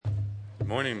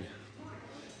Morning.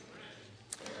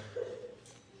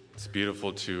 It's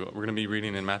beautiful we're going to be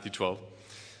reading in Matthew 12,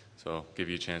 so I'll give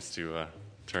you a chance to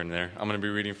turn there. I'm going to be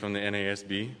reading from the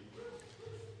NASB,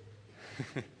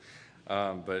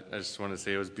 but I just want to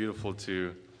say it was beautiful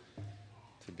to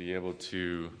be able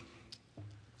to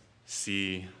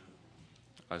see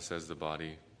us as the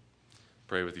body,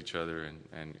 pray with each other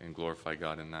and glorify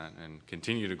God in that, and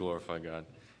continue to glorify God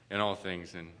in all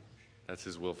things, and that's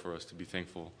His will for us to be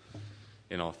thankful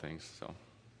in all things. So,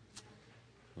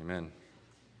 amen.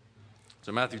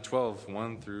 So Matthew 12,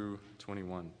 1 through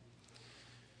 21.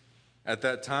 At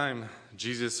that time,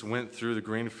 Jesus went through the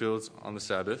grain fields on the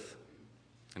Sabbath,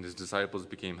 and his disciples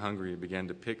became hungry and began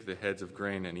to pick the heads of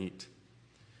grain and eat.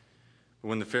 But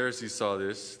when the Pharisees saw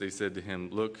this, they said to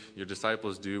him, "Look, your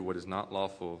disciples do what is not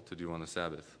lawful to do on the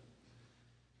Sabbath."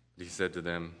 He said to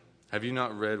them, "Have you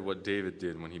not read what David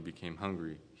did when he became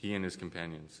hungry, he and his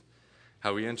companions?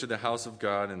 How he entered the house of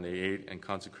God, and they ate and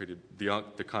consecrated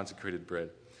the consecrated bread,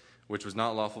 which was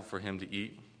not lawful for him to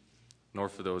eat, nor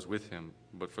for those with him,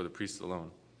 but for the priests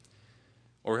alone.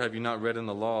 Or have you not read in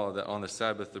the law that on the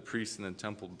Sabbath the priests in the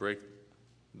temple break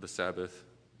the Sabbath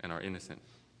and are innocent?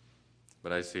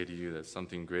 But I say to you that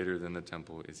something greater than the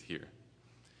temple is here.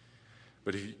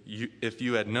 But if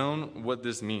you had known what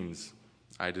this means,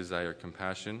 I desire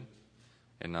compassion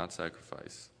and not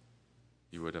sacrifice,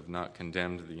 you would have not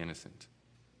condemned the innocent.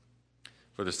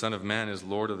 For the Son of Man is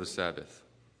Lord of the Sabbath."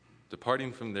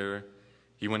 Departing from there,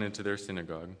 he went into their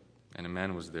synagogue, and a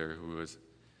man was there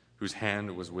whose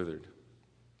hand was withered.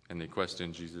 And they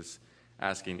questioned Jesus,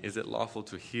 asking, "Is it lawful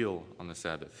to heal on the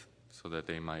Sabbath?" so that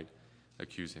they might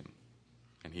accuse him.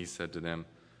 And he said to them,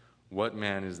 "What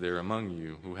man is there among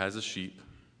you who has a sheep,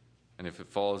 and if it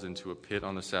falls into a pit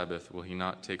on the Sabbath, will he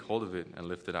not take hold of it and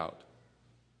lift it out?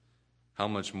 How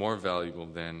much more valuable,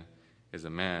 then, is a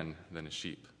man than a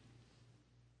sheep?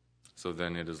 So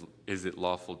then is it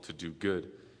lawful to do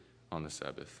good on the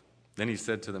Sabbath?" Then he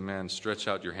said to the man, "Stretch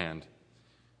out your hand."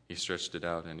 He stretched it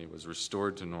out, and it was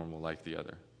restored to normal like the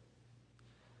other.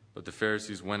 But the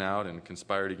Pharisees went out and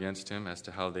conspired against him as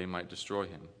to how they might destroy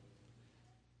him.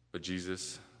 But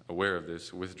Jesus, aware of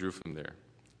this, withdrew from there.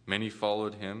 Many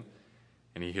followed him,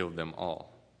 and he healed them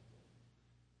all,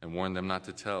 and warned them not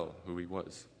to tell who he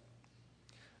was.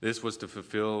 This was to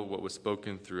fulfill what was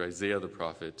spoken through Isaiah the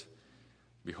prophet,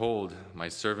 "Behold, my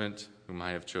servant whom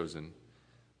I have chosen,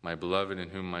 my beloved in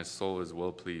whom my soul is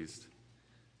well pleased.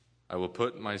 I will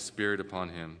put my spirit upon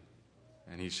him,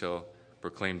 and he shall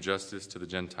proclaim justice to the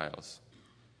Gentiles.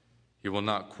 He will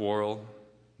not quarrel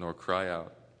nor cry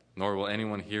out, nor will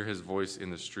anyone hear his voice in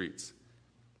the streets.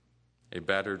 A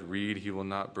battered reed he will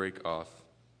not break off,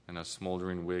 and a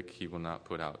smoldering wick he will not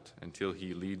put out, until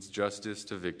he leads justice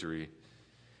to victory.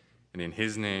 And in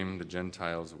his name the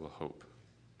Gentiles will hope."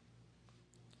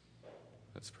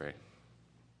 Let's pray.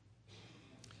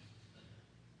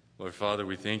 Lord Father,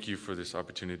 we thank you for this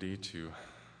opportunity to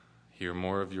hear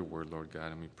more of your word, Lord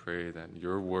God, and we pray that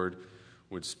your word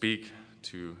would speak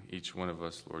to each one of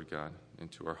us, Lord God,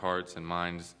 into our hearts and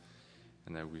minds,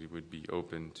 and that we would be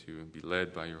open to be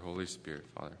led by your Holy Spirit,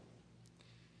 Father.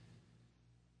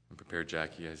 And prepare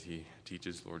Jackie as he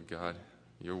teaches, Lord God,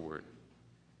 your word.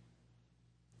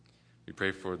 We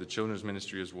pray for the children's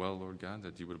ministry as well, Lord God,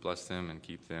 that you would bless them and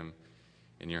keep them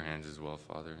in your hands as well,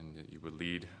 Father, and that you would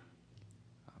lead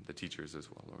the teachers as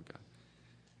well, Lord God.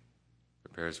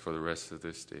 Prepare us for the rest of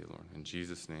this day, Lord. In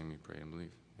Jesus' name we pray and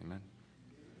believe. Amen.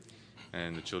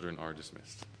 And the children are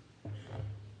dismissed.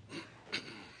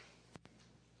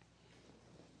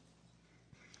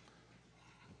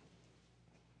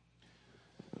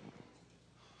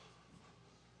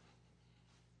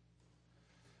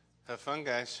 Have fun,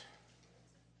 guys.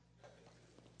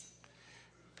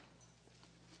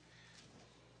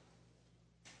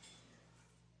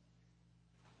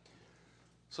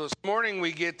 So this morning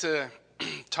we get to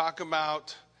talk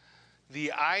about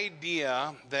the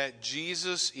idea that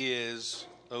Jesus is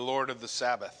the Lord of the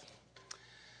Sabbath.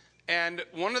 And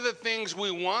one of the things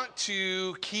we want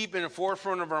to keep in the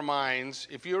forefront of our minds,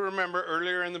 if you remember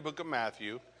earlier in the book of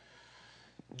Matthew,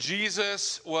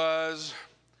 Jesus was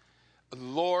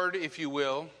Lord, if you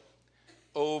will,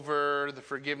 over the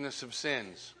forgiveness of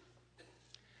sins.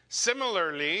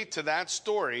 Similarly to that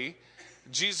story,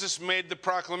 Jesus made the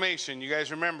proclamation. You guys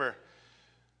remember,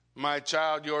 "My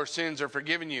child, your sins are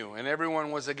forgiven you." And everyone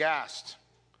was aghast.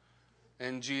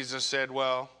 And Jesus said,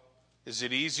 "Well, is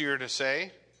it easier to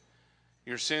say,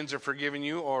 'Your sins are forgiven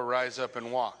you,' or 'Rise up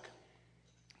and walk'?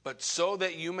 But so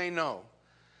that you may know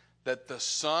that the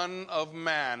Son of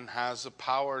Man has the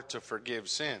power to forgive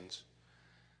sins,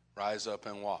 rise up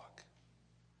and walk."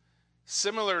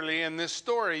 Similarly, in this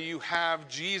story, you have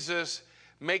Jesus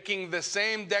making the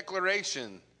same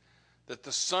declaration that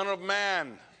the Son of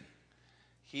Man,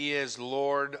 he is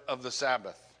Lord of the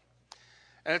Sabbath.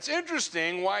 And it's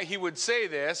interesting why he would say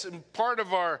this, and part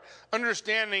of our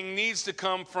understanding needs to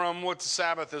come from what the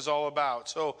Sabbath is all about.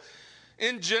 So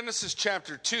in Genesis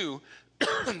chapter 2,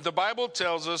 the Bible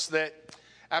tells us that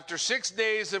after 6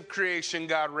 days of creation,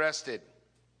 God rested.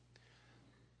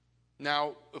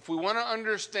 Now, if we want to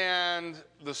understand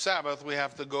the Sabbath, we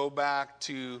have to go back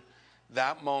to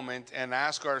that moment and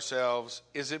ask ourselves,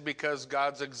 is it because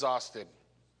God's exhausted?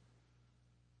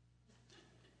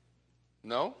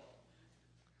 No.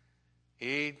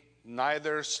 He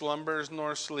neither slumbers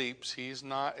nor sleeps. He's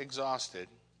not exhausted.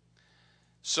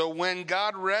 So when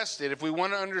God rested, if we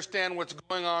want to understand what's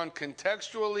going on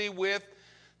contextually with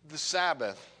the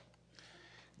Sabbath,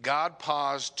 God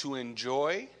paused to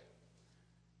enjoy,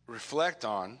 reflect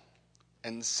on,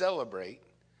 and celebrate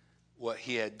what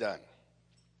he had done.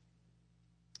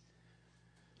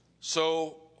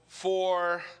 So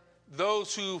for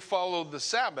those who follow the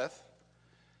Sabbath,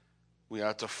 we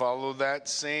ought to follow those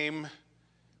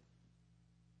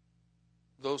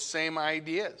same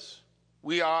ideas.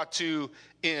 We ought to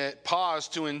pause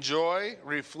to enjoy,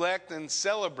 reflect, and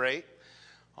celebrate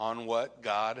on what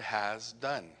God has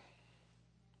done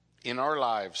in our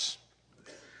lives.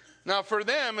 Now, for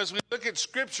them, as we look at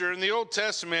Scripture in the Old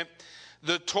Testament,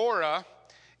 the Torah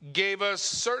gave us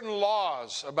certain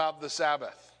laws about the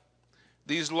Sabbath.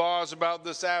 These laws about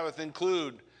the Sabbath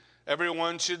include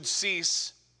everyone should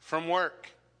cease from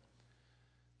work.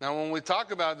 Now, when we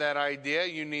talk about that idea,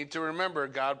 you need to remember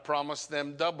God promised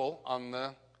them double on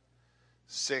the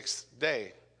 6th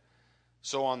day.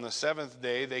 So on the 7th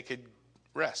day, they could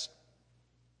rest.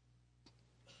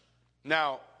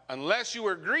 Now, unless you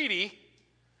were greedy,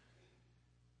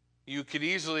 you could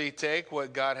easily take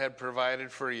what God had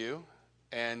provided for you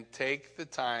and take the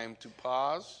time to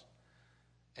pause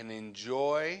and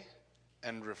enjoy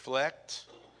and reflect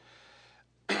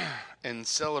and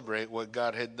celebrate what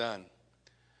God had done.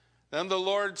 Then the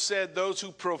Lord said, those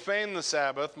who profane the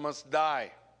Sabbath must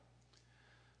die.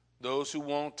 Those who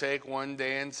won't take 1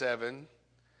 day in 7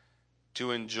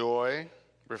 to enjoy,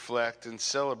 reflect, and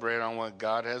celebrate on what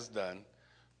God has done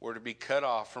were to be cut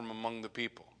off from among the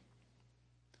people.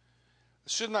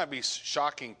 It should not be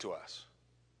shocking to us.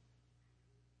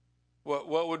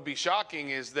 What would be shocking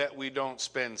is that we don't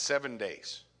spend 7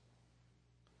 days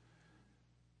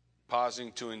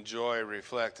pausing to enjoy,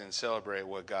 reflect, and celebrate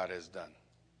what God has done.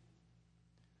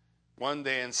 1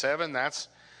 day in 7,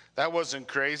 that wasn't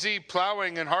crazy.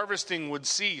 Plowing and harvesting would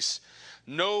cease.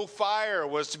 No fire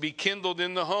was to be kindled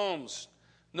in the homes.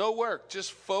 No work.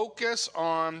 Just focus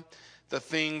on the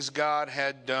things God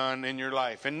had done in your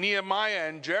life. In Nehemiah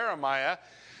and Jeremiah,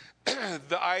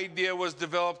 the idea was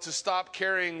developed to stop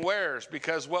carrying wares,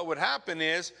 because what would happen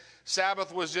is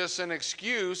Sabbath was just an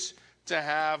excuse to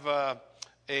have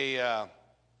a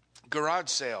garage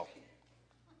sale.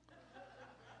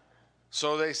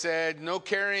 So they said, no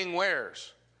carrying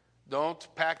wares. Don't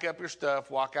pack up your stuff,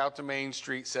 walk out to Main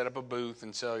Street, set up a booth,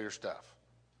 and sell your stuff.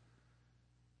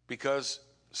 Because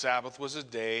Sabbath was a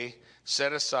day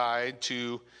set aside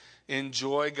to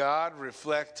enjoy God,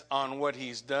 reflect on what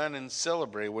he's done, and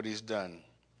celebrate what he's done.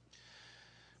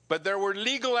 But there were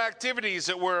legal activities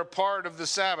that were a part of the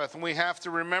Sabbath, and we have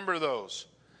to remember those.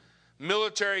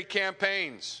 Military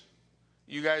campaigns.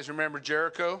 You guys remember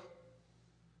Jericho?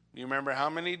 You remember how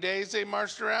many days they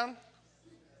marched around?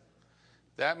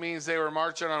 That means they were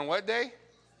marching on what day?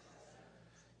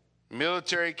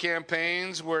 Military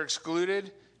campaigns were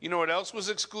excluded. You know what else was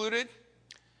excluded?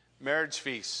 Marriage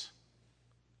feasts.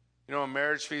 You know what a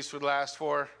marriage feast would last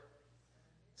for?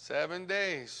 7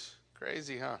 days.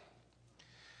 Crazy, huh?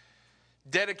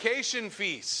 Dedication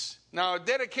feasts. Now, a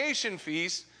dedication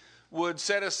feast would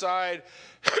set aside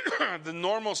the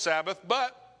normal Sabbath,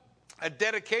 but a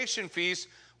dedication feast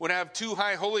would have 2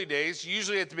 high holy days,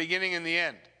 usually at the beginning and the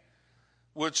end,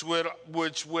 which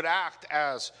would act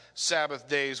as Sabbath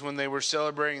days when they were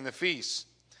celebrating the feast.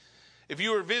 If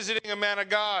you were visiting a man of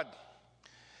God,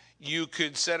 you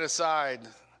could set aside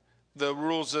the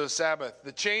rules of the Sabbath.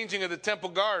 The changing of the temple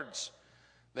guards,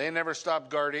 they never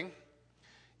stopped guarding,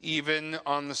 even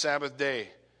on the Sabbath day.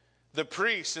 The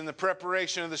priests in the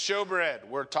preparation of the showbread,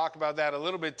 we'll talk about that a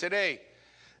little bit today.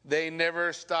 They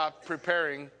never stopped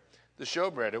preparing the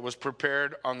showbread. It was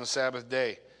prepared on the Sabbath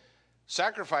day.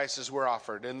 Sacrifices were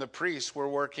offered, and the priests were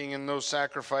working in those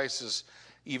sacrifices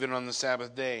even on the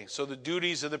Sabbath day. So the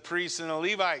duties of the priests and the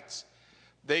Levites,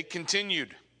 they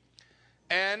continued.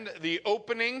 And the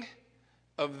opening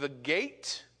of the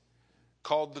gate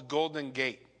called the Golden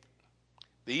Gate.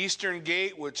 The eastern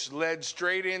gate, which led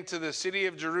straight into the city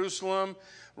of Jerusalem,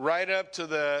 right up to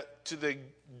the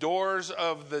doors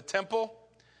of the temple,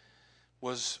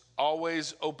 was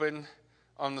always open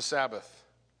on the Sabbath.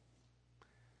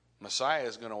 Messiah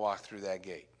is going to walk through that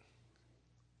gate.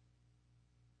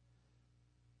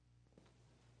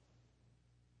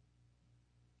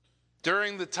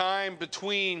 During the time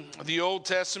between the Old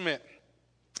Testament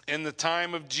and the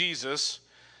time of Jesus,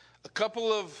 a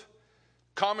couple of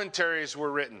commentaries were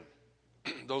written.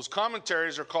 Those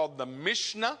commentaries are called the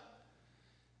Mishnah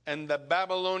and the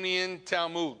Babylonian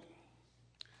Talmud.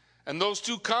 And those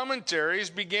two commentaries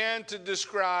began to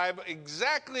describe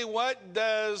exactly what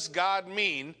does God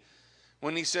mean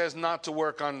when he says not to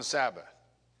work on the Sabbath.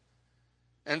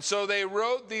 And so they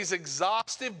wrote these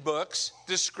exhaustive books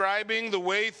describing the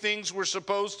way things were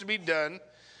supposed to be done.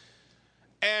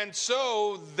 And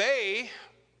so they,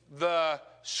 the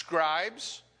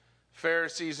scribes,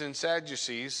 Pharisees, and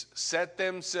Sadducees, set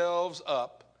themselves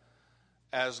up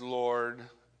as Lord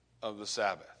of the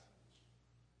Sabbath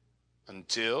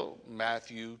until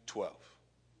Matthew 12.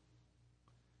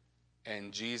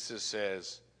 And Jesus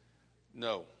says,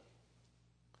 no.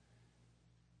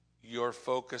 You're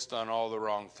focused on all the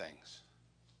wrong things.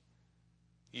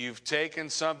 You've taken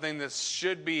something that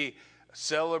should be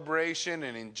celebration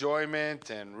and enjoyment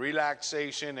and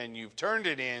relaxation, and you've turned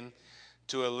it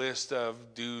into a list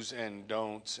of do's and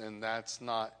don'ts, and that's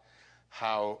not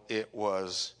how it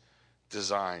was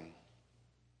designed.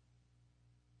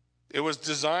 It was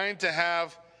designed to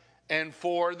have and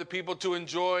for the people to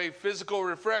enjoy physical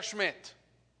refreshment.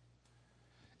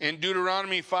 In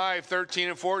Deuteronomy 5:13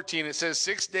 and 14, it says,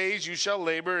 6 days you shall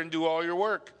labor and do all your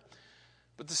work.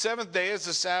 But the seventh day is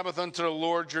the Sabbath unto the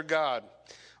Lord your God.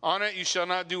 On it you shall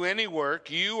not do any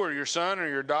work, you or your son or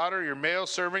your daughter, your male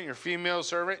servant, your female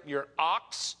servant, your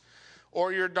ox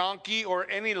or your donkey or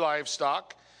any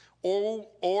livestock,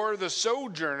 or the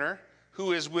sojourner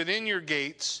who is within your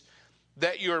gates,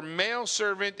 that your male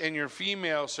servant and your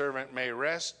female servant may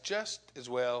rest just as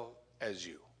well as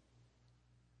you.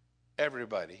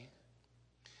 Everybody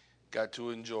got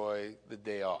to enjoy the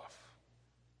day off.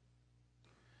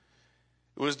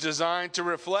 It was designed to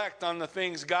reflect on the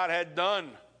things God had done.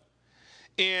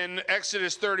 In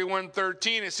Exodus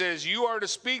 31:13, it says, you are to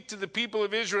speak to the people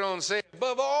of Israel and say,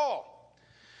 above all,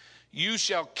 you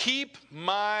shall keep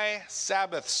my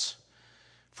Sabbaths.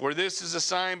 For this is a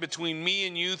sign between me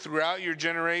and you throughout your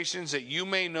generations, that you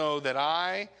may know that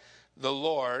I, the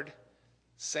Lord,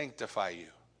 sanctify you.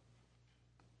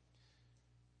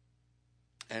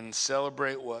 And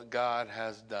celebrate what God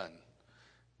has done.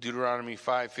 Deuteronomy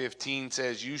 5:15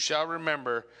 says, you shall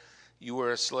remember you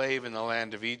were a slave in the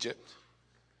land of Egypt.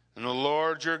 And the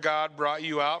Lord your God brought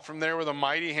you out from there with a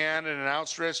mighty hand and an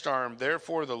outstretched arm.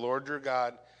 Therefore the Lord your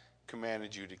God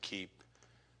commanded you to keep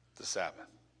the Sabbath.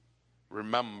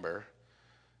 Remember,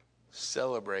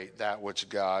 celebrate that which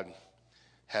God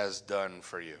has done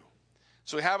for you.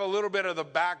 So we have a little bit of the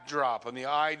backdrop on the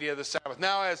idea of the Sabbath.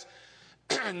 Now, as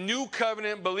New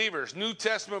Covenant believers, New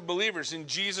Testament believers in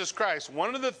Jesus Christ,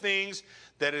 one of the things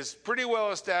that is pretty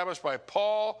well established by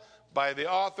Paul, by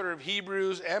the author of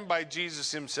Hebrews, and by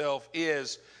Jesus himself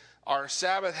is our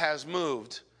Sabbath has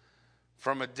moved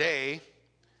from a day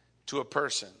to a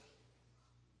person.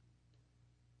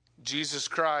 Jesus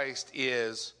Christ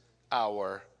is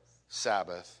our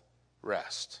Sabbath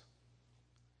rest.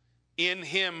 In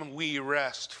him we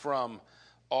rest from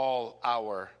all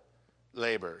our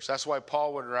labors. That's why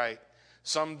Paul would write,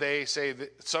 some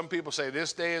people say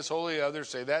this day is holy, others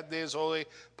say that day is holy.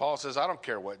 Paul says, I don't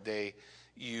care what day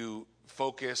you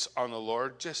focus on the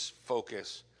Lord, just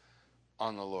focus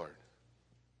on the Lord.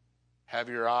 Have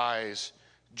your eyes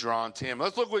drawn to him.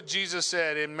 Let's look what Jesus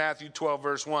said in Matthew 12,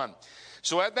 verse 1.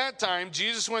 So at that time,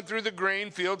 Jesus went through the grain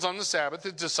fields on the Sabbath.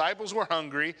 His disciples were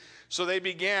hungry, so they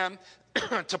began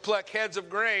to pluck heads of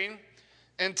grain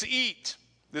and to eat.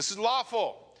 This is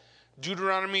lawful.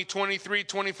 Deuteronomy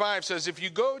 23:25 says, if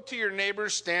you go to your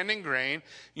neighbor's standing grain,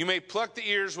 you may pluck the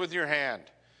ears with your hand,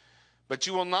 but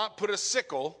you will not put a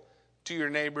sickle to your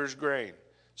neighbor's grain.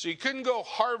 So you couldn't go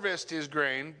harvest his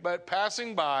grain, but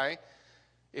passing by,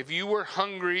 if you were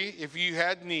hungry, if you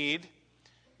had need,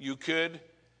 you could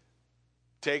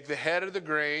take the head of the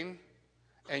grain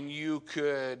and you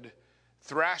could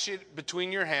thrash it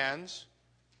between your hands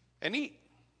and eat.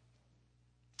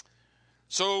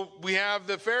 So we have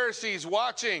the Pharisees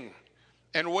watching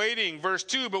and waiting. Verse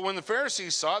 2, but when the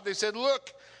Pharisees saw it, they said,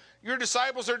 look, your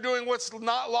disciples are doing what's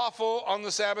not lawful on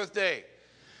the Sabbath day.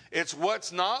 It's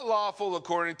what's not lawful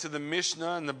according to the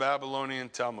Mishnah and the Babylonian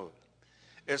Talmud.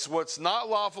 It's what's not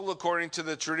lawful according to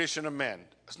the tradition of men.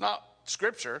 It's not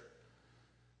Scripture.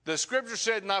 The scripture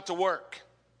said not to work.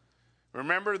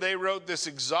 Remember, they wrote this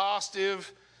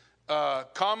exhaustive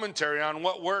commentary on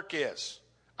what work is.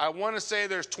 I want to say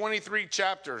there's 23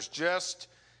 chapters just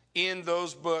in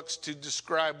those books to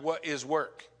describe what is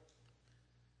work.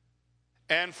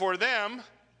 And for them,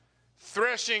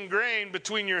 threshing grain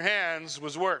between your hands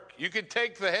was work. You could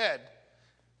take the head,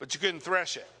 but you couldn't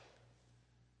thresh it.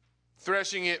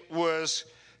 Threshing it was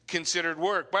considered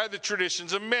work by the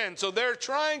traditions of men. So they're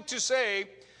trying to say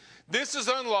this is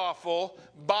unlawful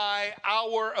by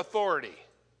our authority.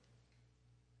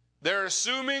 They're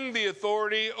assuming the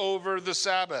authority over the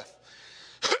Sabbath.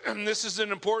 And this is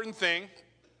an important thing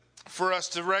for us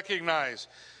to recognize.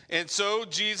 And so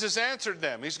Jesus answered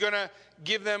them. He's going to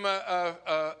give them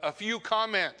a few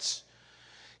comments.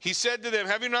 He said to them,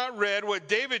 have you not read what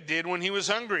David did when he was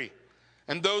hungry?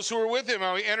 And those who were with him,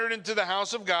 how he entered into the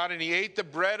house of God and he ate the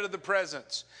bread of the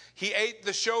presence. He ate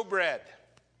the showbread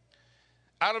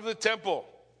out of the temple.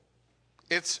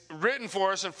 It's written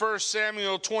for us in 1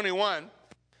 Samuel 21.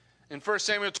 In 1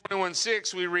 Samuel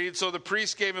 21:6 we read, so the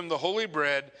priest gave him the holy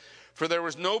bread, for there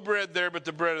was no bread there but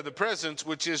the bread of the presence,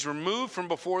 which is removed from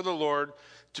before the Lord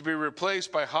to be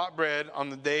replaced by hot bread on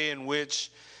the day in which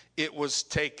it was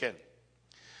taken.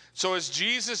 So as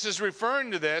Jesus is referring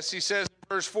to this, he says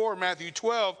in verse 4, Matthew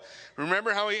 12,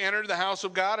 remember how he entered the house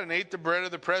of God and ate the bread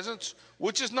of the presence,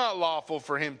 which is not lawful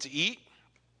for him to eat,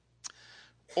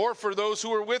 or for those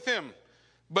who were with him,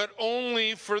 but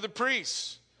only for the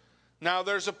priests. Now,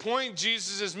 there's a point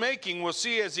Jesus is making. We'll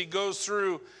see as he goes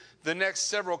through the next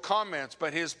several comments.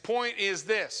 But his point is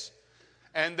this.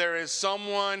 And there is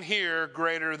someone here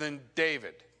greater than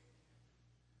David.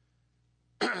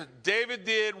 David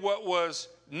did what was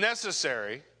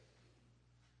necessary.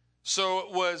 So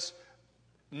it was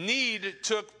need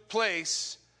took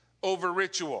place over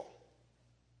ritual.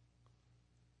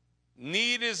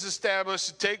 Need is established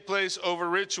to take place over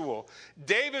ritual.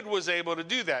 David was able to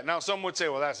do that. Now, some would say,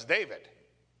 well, that's David.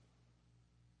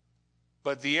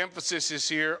 But the emphasis is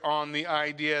here on the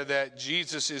idea that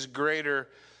Jesus is greater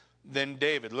than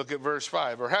David. Look at verse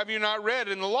 5. Or have you not read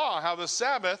in the law how the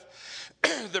Sabbath,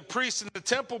 the priests in the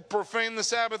temple profane the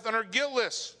Sabbath and are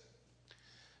guiltless?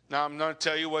 Now, I'm going to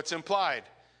tell you what's implied.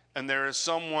 And there is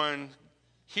someone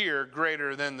here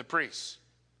greater than the priests.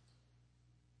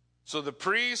 So the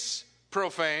priests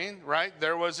profane, right?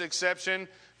 There was exception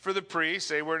for the priests.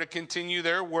 They were to continue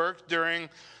their work during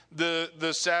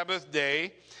the Sabbath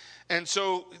day. And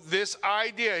so this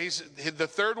idea, the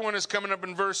third one is coming up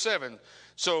in verse 7.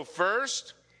 So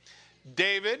first,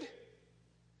 David,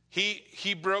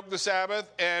 he broke the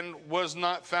Sabbath and was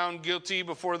not found guilty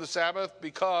before the Sabbath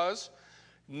because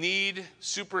need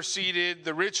superseded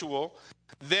the ritual.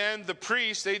 Then the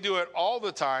priests, they do it all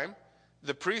the time.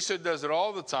 The priesthood does it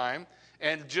all the time.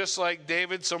 And just like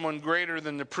David, someone greater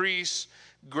than the priests,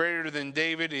 greater than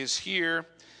David is here.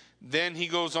 Then he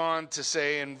goes on to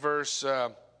say in verse,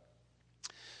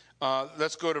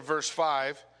 let's go to verse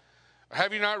 5.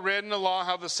 Have you not read in the law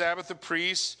how the Sabbath the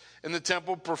priests in the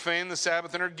temple profane the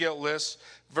Sabbath and are guiltless?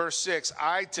 Verse 6,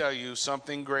 I tell you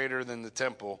something greater than the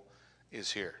temple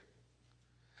is here.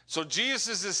 So Jesus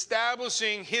is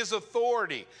establishing his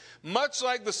authority. Much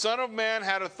like the Son of Man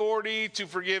had authority to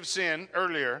forgive sin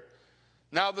earlier,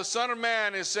 now the Son of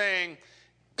Man is saying,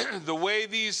 the way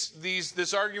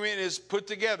this argument is put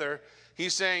together,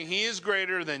 he's saying he is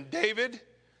greater than David,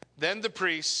 than the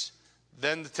priests,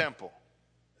 than the temple.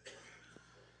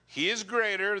 He is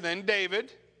greater than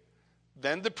David,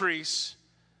 than the priests,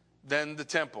 than the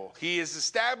temple. He is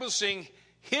establishing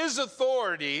his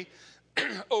authority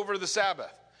over the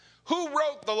Sabbath. Who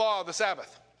wrote the law of the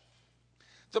Sabbath?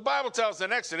 The Bible tells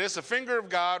in Exodus, a finger of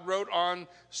God wrote on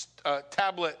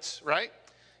tablets, right?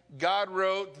 God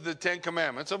wrote the 10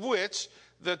 commandments, of which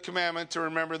the commandment to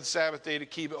remember the Sabbath day to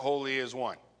keep it holy is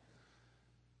one.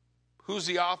 Who's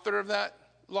the author of that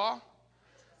law?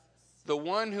 The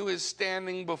one who is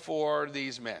standing before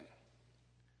these men.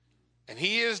 And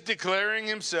he is declaring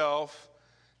himself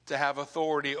to have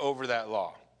authority over that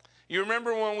law. You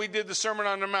remember when we did the Sermon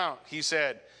on the Mount, he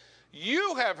said,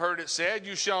 you have heard it said,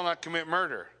 you shall not commit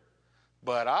murder.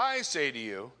 But I say to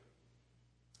you,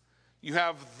 you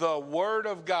have the Word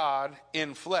of God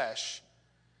in flesh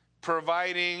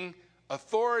providing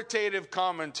authoritative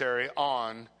commentary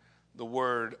on the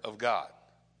Word of God.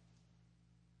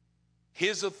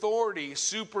 His authority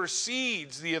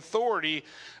supersedes the authority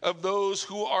of those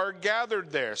who are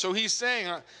gathered there. So he's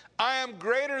saying, I am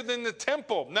greater than the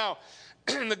temple. Now,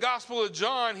 in the Gospel of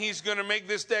John, he's going to make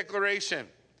this declaration.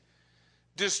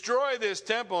 Destroy this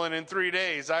temple, and in 3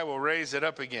 days I will raise it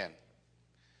up again.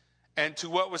 And to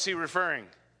what was he referring?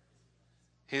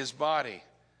 His body.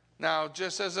 Now,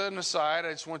 just as an aside,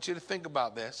 I just want you to think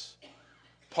about this.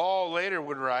 Paul later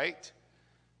would write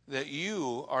that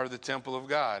you are the temple of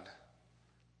God.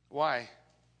 Why?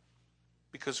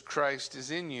 Because Christ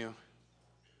is in you.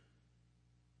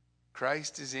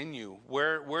 Christ is in you.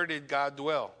 Where did God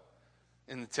dwell?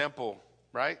 In the temple,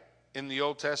 right? In the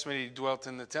Old Testament, he dwelt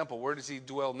in the temple. Where does he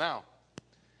dwell now?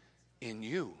 In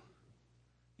you.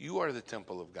 You are the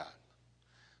temple of God.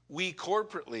 We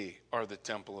corporately are the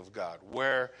temple of God,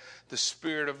 where the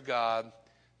Spirit of God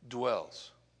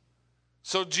dwells.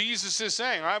 So Jesus is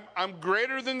saying, I'm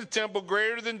greater than the temple,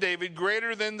 greater than David,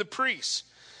 greater than the priests.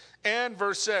 And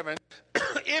verse 7,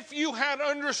 if you had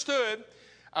understood,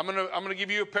 I'm gonna give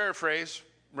you a paraphrase.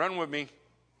 Run with me.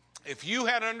 If you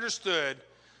had understood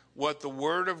what the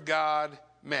Word of God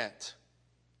meant,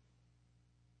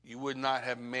 you would not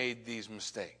have made these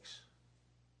mistakes.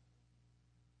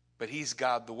 But he's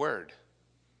God the Word.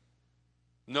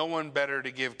 No one better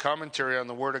to give commentary on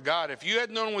the Word of God. If you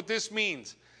had known what this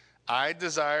means, I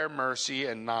desire mercy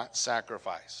and not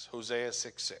sacrifice. Hosea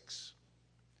 6:6.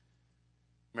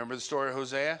 Remember the story of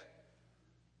Hosea?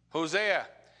 Hosea,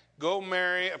 go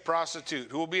marry a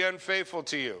prostitute who will be unfaithful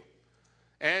to you.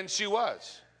 And she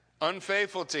was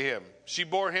unfaithful to him. She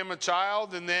bore him a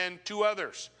child and then two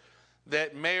others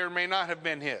that may or may not have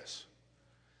been his.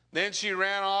 Then she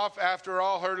ran off after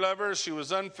all her lovers. She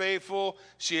was unfaithful.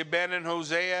 She abandoned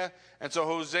Hosea. And so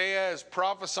Hosea is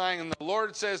prophesying, and the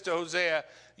Lord says to Hosea,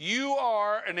 you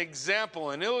are an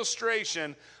example, an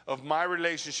illustration of my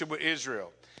relationship with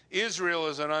Israel. Israel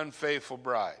is an unfaithful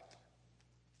bride.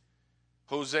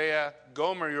 Hosea,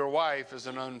 Gomer, your wife, is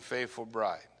an unfaithful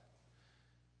bride.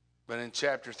 But in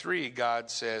chapter 3,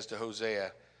 God says to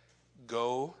Hosea,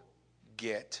 go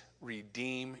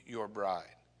redeem your bride.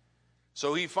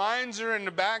 So he finds her in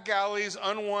the back alleys,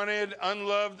 unwanted,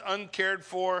 unloved, uncared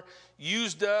for,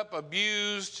 used up,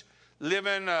 abused,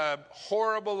 living a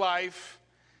horrible life,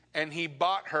 and he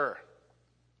bought her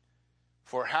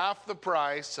for half the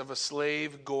price of a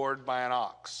slave gored by an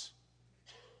ox.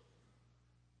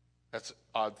 That's an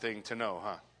odd thing to know,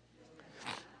 huh?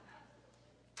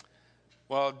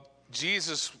 Well,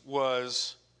 Jesus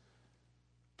was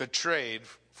betrayed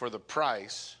for the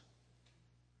price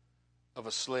of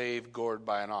a slave gored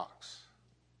by an ox.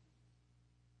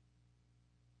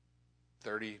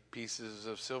 30 pieces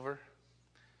of silver.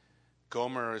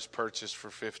 Gomer is purchased for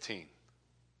 15.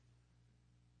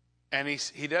 And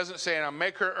he doesn't say, now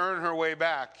make her earn her way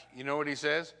back. You know what he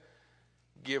says?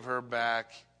 Give her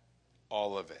back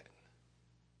all of it.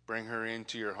 Bring her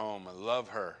into your home and love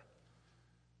her.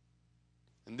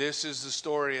 And this is the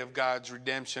story of God's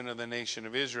redemption of the nation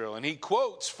of Israel. And he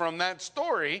quotes from that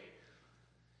story.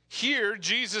 Here,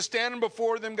 Jesus standing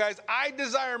before them, guys, I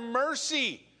desire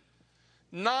mercy,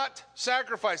 not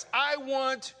sacrifice. I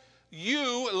want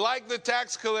you, like the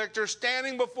tax collector,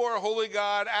 standing before a holy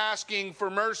God, asking for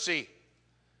mercy,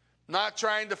 not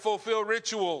trying to fulfill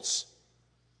rituals.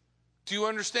 Do you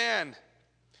understand?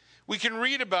 We can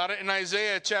read about it in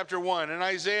Isaiah chapter 1. And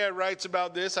Isaiah writes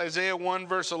about this, Isaiah 1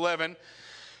 verse 11.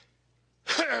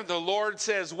 The Lord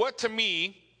says, what to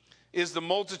me is the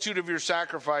multitude of your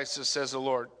sacrifices, says the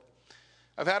Lord.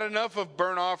 I've had enough of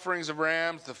burnt offerings of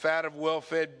rams, the fat of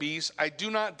well-fed beasts. I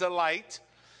do not delight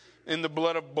in the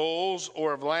blood of bulls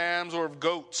or of lambs or of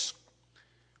goats.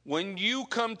 When you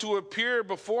come to appear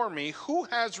before me, who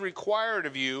has required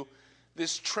of you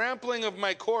this trampling of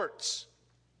my courts?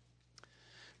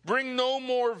 Bring no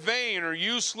more vain or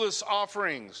useless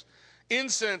offerings.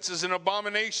 Incense is an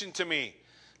abomination to me.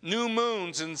 New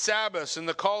moons and Sabbaths and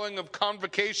the calling of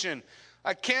convocation.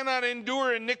 I cannot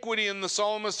endure iniquity in the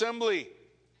solemn assembly.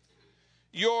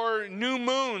 Your new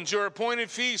moons, your appointed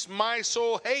feasts, my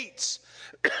soul hates.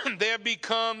 They have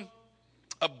become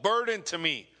a burden to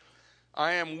me.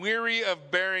 I am weary of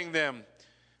bearing them.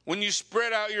 When you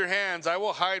spread out your hands, I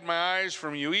will hide my eyes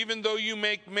from you. Even though you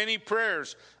make many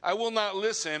prayers, I will not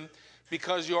listen,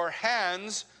 because your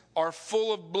hands are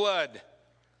full of blood.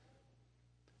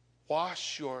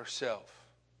 Wash yourself.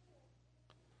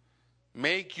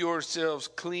 Make yourselves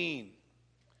clean.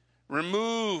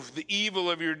 Remove the evil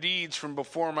of your deeds from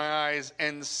before my eyes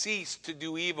and cease to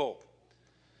do evil.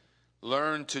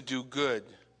 Learn to do good.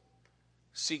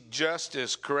 Seek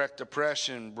justice, correct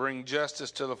oppression, bring justice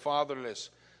to the fatherless,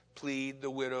 plead the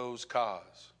widow's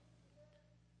cause.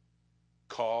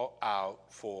 Call out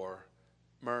for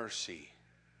mercy.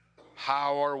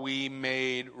 How are we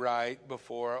made right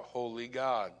before a holy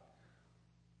God?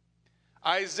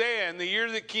 Isaiah, in the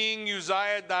year that King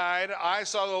Uzziah died, I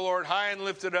saw the Lord high and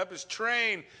lifted up. His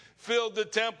train filled the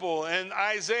temple. And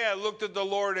Isaiah looked at the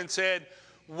Lord and said,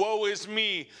 woe is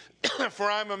me, for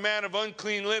I'm a man of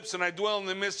unclean lips, and I dwell in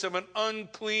the midst of an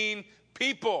unclean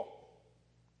people.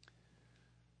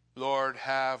 Lord,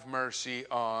 have mercy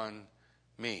on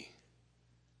me.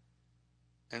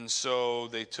 And so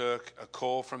they took a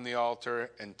coal from the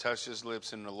altar and touched his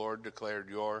lips, and the Lord declared,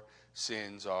 your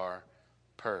sins are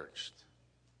purged.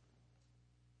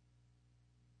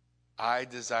 I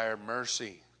desire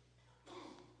mercy,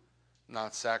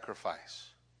 not sacrifice.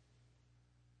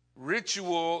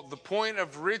 Ritual, the point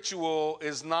of ritual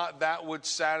is not that which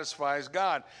satisfies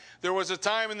God. There was a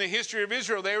time in the history of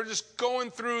Israel, they were just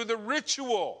going through the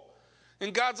ritual.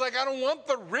 And God's like, I don't want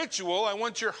the ritual, I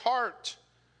want your heart.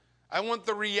 I want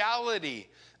the reality.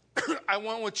 I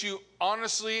want what you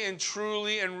honestly and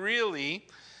truly and really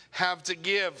have to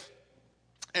give.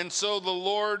 And so the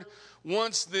Lord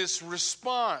wants this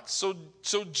response.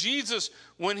 So Jesus,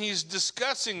 when he's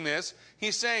discussing this,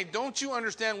 he's saying, don't you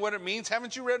understand what it means?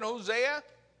 Haven't you read Hosea?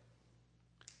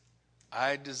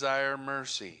 I desire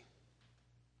mercy,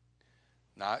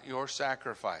 not your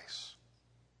sacrifice.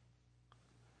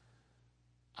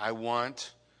 I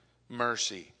want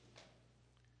mercy.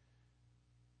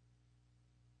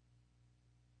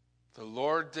 The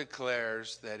Lord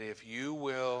declares that if you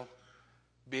will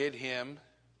bid him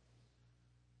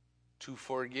to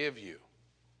forgive you,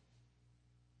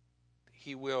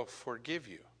 he will forgive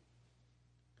you.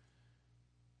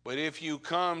 But if you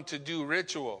come to do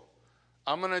ritual,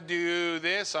 I'm going to do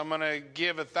this, I'm going to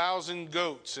give 1,000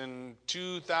 goats and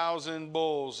 2,000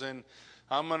 bulls, and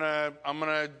I'm going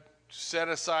to set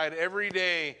aside every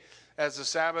day as a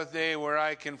Sabbath day where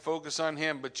I can focus on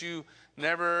him, but you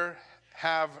never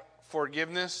have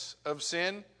forgiveness of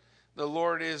sin, the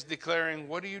Lord is declaring,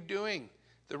 what are you doing?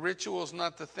 The ritual is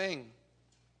not the thing.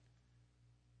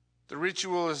 The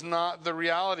ritual is not the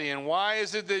reality. And why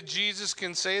is it that Jesus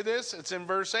can say this? It's in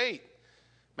verse 8.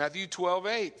 Matthew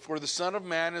 12:8. For the Son of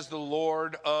Man is the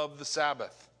Lord of the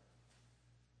Sabbath.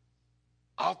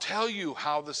 I'll tell you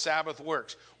how the Sabbath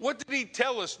works. What did he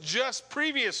tell us just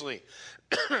previously?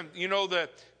 You know, the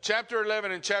chapter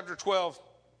 11 and chapter 12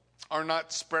 are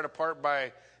not spread apart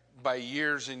by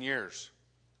years and years,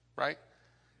 right?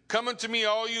 Come unto me,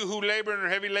 all you who labor and are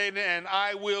heavy laden, and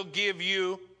I will give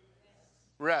you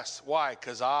rest. Why?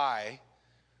 Because I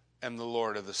am the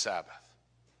Lord of the Sabbath.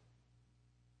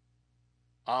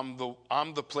 I'm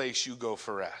the place you go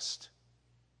for rest.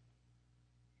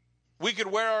 We could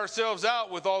wear ourselves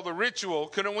out with all the ritual,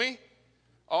 couldn't we?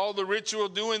 All the ritual,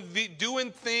 doing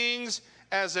things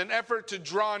as an effort to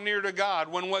draw near to God,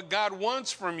 when what God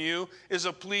wants from you is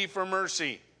a plea for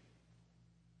mercy.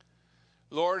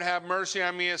 Lord, have mercy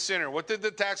on me, a sinner. What did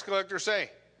the tax collector say?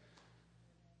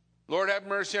 Lord, have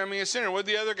mercy on me, a sinner. What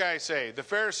did the other guy say? The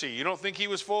Pharisee. You don't think he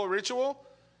was full of ritual?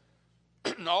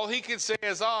 All he could say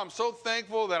is, I'm so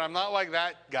thankful that I'm not like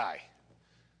that guy.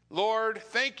 Lord,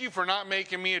 thank you for not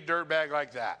making me a dirtbag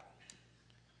like that.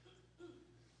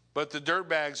 But the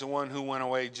dirtbag's the one who went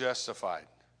away justified.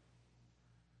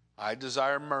 I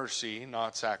desire mercy,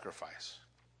 not sacrifice.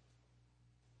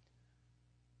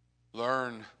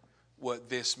 Learn what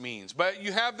this means. But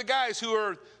you have the guys who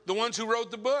are the ones who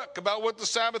wrote the book about what the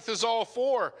Sabbath is all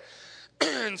for.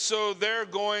 And so they're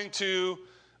going to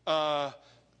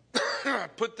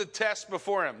put the test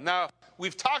before him. Now,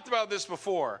 we've talked about this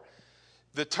before.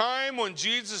 The time when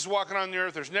Jesus is walking on the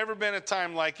earth, there's never been a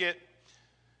time like it.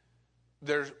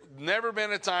 There's never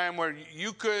been a time where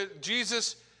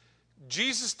Jesus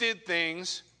did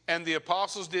things and the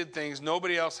apostles did things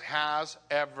nobody else has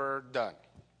ever done.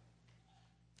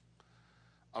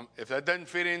 If that doesn't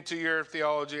fit into your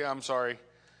theology, I'm sorry.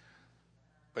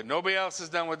 But nobody else has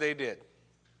done what they did.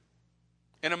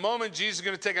 In a moment, Jesus is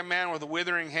going to take a man with a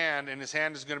withering hand, and his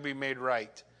hand is going to be made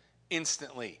right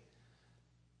instantly.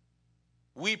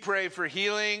 We pray for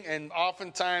healing, and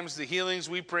oftentimes the healings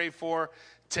we pray for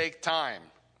take time,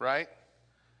 right?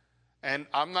 And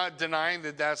I'm not denying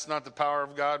that that's not the power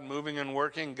of God moving and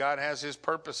working. God has his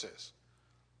purposes.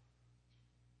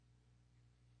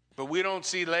 But we don't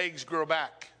see legs grow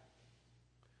back.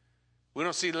 We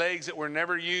don't see legs that were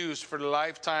never used for the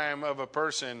lifetime of a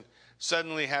person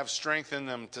suddenly have strength in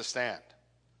them to stand.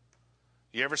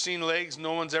 You ever seen legs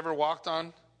no one's ever walked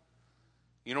on?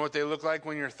 You know what they look like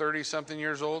when you're 30-something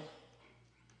years old?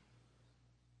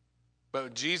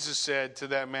 But Jesus said to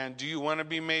that man, do you want to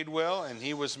be made well? And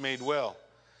he was made well.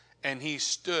 And he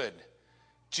stood.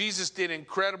 Jesus did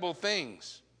incredible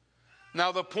things.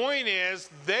 Now the point is,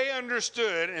 they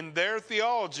understood in their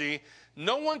theology,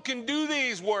 no one can do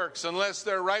these works unless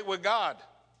they're right with God.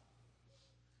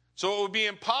 So it would be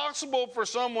impossible for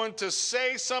someone to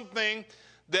say something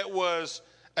that was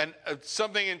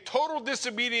something in total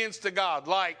disobedience to God,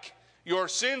 like your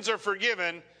sins are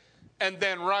forgiven, and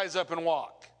then rise up and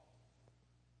walk.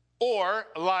 Or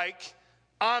like,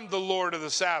 I'm the Lord of the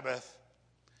Sabbath,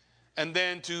 and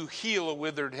then to heal a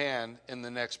withered hand in the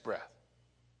next breath.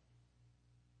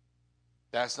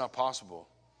 That's not possible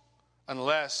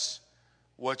unless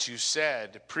what you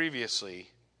said previously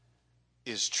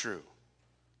is true.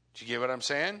 Do you get what I'm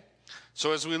saying?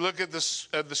 So as we look at the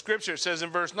scripture, it says in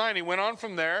verse 9, he went on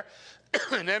from there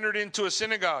and entered into a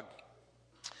synagogue.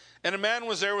 And a man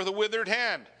was there with a withered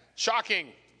hand. Shocking.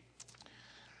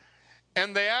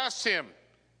 And they asked him,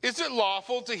 is it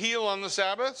lawful to heal on the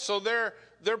Sabbath? So they're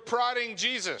prodding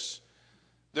Jesus.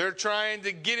 They're trying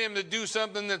to get him to do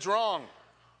something that's wrong.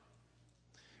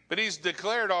 But he's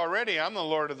declared already, I'm the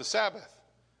Lord of the Sabbath.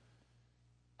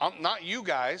 I'm not you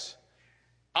guys.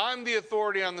 I'm the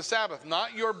authority on the Sabbath,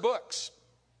 not your books.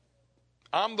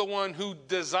 I'm the one who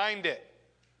designed it.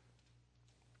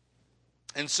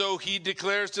 And so he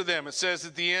declares to them, it says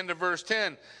at the end of verse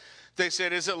 10, they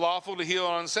said, is it lawful to heal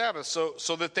on the Sabbath?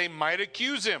 So that they might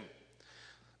accuse him.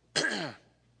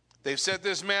 They've set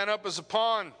this man up as a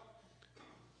pawn.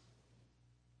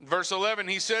 Verse 11,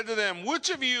 he said to them, which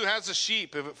of you has a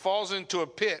sheep, if it falls into a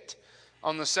pit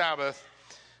on the Sabbath,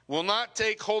 will not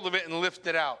take hold of it and lift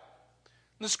it out?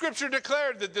 The scripture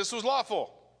declared that this was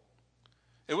lawful.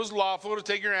 It was lawful to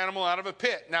take your animal out of a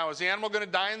pit. Now, is the animal going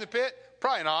to die in the pit?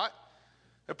 Probably not.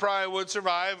 It probably would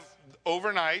survive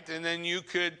overnight, and then you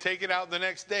could take it out the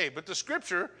next day. But the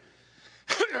scripture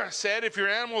said if your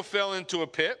animal fell into a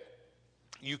pit,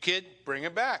 you could bring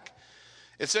it back.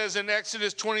 It says in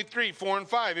Exodus 23, 4 and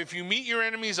 5, if you meet your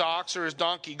enemy's ox or his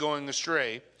donkey going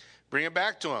astray, bring it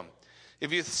back to him.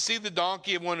 If you see the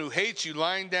donkey of one who hates you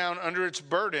lying down under its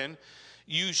burden,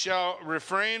 you shall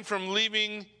refrain from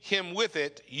leaving him with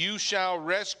it. You shall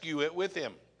rescue it with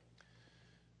him.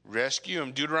 Rescue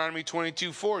him. Deuteronomy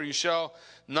 22, 4, you shall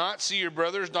not see your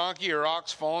brother's donkey or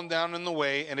ox fallen down in the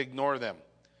way and ignore them.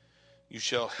 You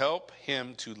shall help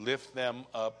him to lift them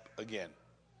up again.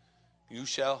 You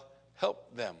shall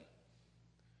help them.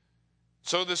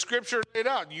 So the scripture laid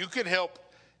out, you could help.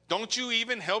 Don't you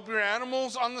even help your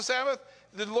animals on the Sabbath?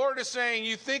 The Lord is saying,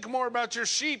 you think more about your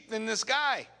sheep than this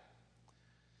guy.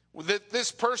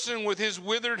 This person with his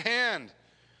withered hand.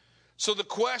 So the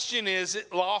question is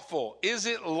it lawful? Is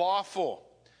it lawful?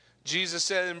 Jesus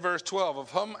said in verse 12,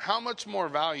 of how much more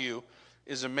value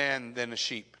is a man than a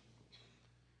sheep?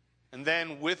 And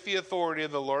then with the authority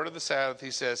of the Lord of the Sabbath,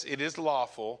 he says, it is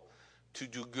lawful to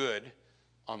do good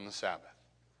on the Sabbath.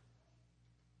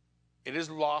 It is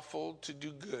lawful to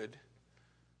do good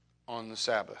on the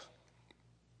Sabbath.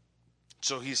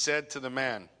 So he said to the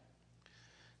man,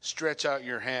 stretch out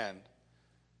your hand.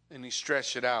 And he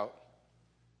stretched it out,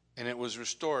 and it was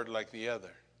restored like the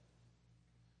other.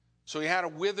 So he had a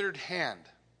withered hand.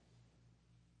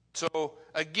 So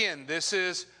again, this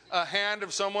is a hand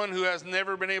of someone who has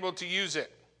never been able to use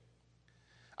it.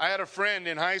 I had a friend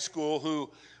in high school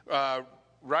who out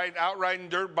riding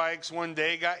dirt bikes one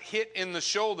day got hit in the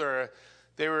shoulder.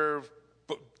 They were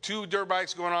two dirt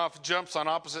bikes going off jumps on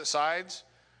opposite sides.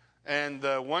 And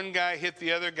one guy hit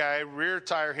the other guy, rear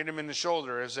tire hit him in the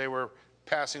shoulder as they were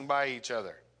passing by each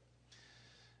other.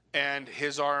 And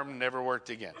his arm never worked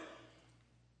again.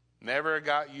 Never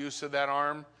got used to that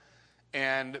arm.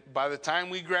 And by the time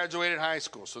we graduated high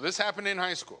school, so this happened in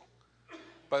high school.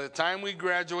 By the time we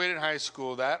graduated high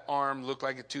school, that arm looked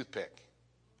like a toothpick.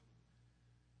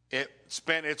 It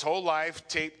spent its whole life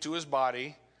taped to his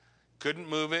body. Couldn't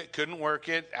move it, couldn't work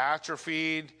it,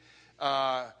 atrophied.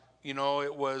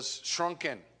 It was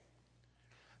shrunken.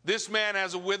 This man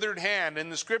has a withered hand,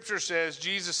 and the scripture says,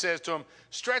 Jesus says to him,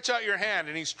 stretch out your hand.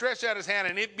 And he stretched out his hand,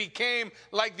 and it became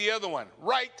like the other one,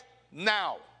 right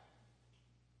now.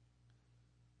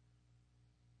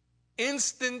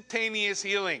 Instantaneous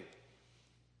healing.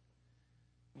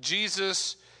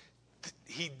 Jesus,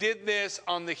 he did this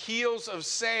on the heels of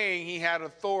saying he had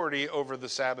authority over the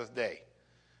Sabbath day.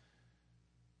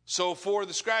 So for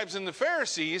the scribes and the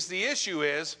Pharisees, the issue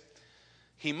is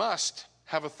he must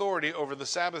have authority over the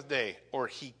Sabbath day, or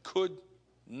he could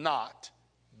not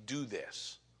do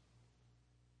this.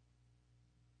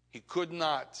 He could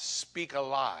not speak a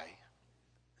lie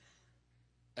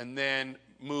and then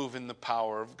move in the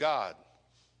power of God.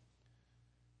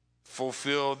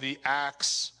 Fulfill the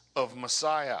acts of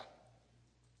Messiah.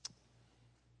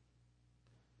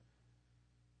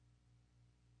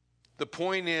 The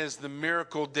point is, the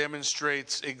miracle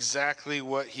demonstrates exactly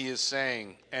what he is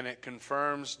saying, and it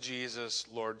confirms Jesus'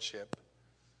 lordship.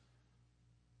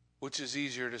 Which is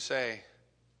easier to say,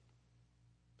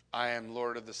 I am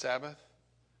Lord of the Sabbath,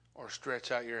 or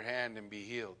stretch out your hand and be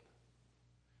healed?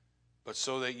 But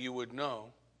so that you would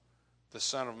know the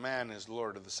Son of Man is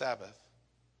Lord of the Sabbath.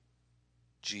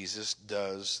 Jesus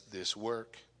does this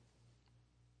work.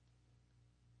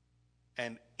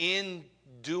 And in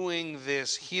doing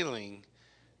this healing,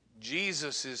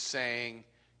 Jesus is saying,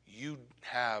 you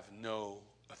have no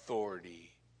authority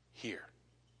here.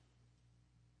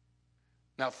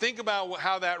 Now think about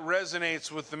how that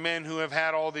resonates with the men who have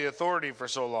had all the authority for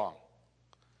so long.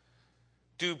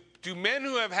 Do men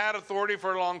who have had authority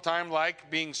for a long time like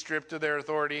being stripped of their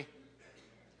authority?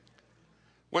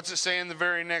 What's it say in the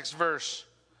very next verse?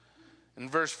 In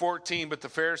verse 14, but the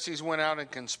Pharisees went out and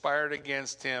conspired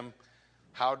against him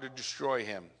how to destroy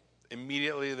him.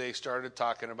 Immediately they started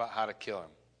talking about how to kill him.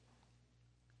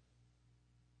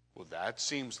 Well, that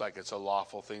seems like it's a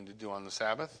lawful thing to do on the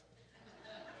Sabbath.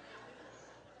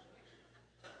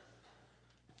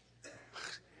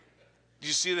 Do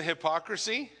you see the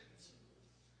hypocrisy?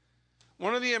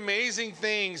 One of the amazing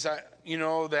things,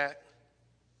 that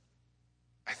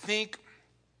I think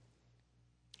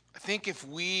if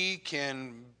we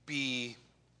can be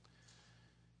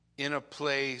in a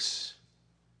place,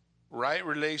 right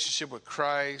relationship with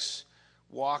Christ,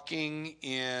 walking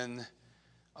in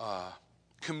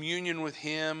communion with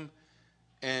Him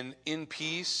and in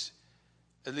peace,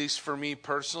 at least for me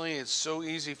personally, it's so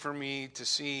easy for me to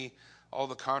see all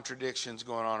the contradictions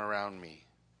going on around me.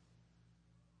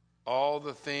 All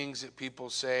the things that people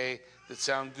say that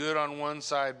sound good on one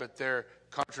side, but they're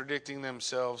contradicting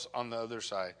themselves on the other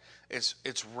side.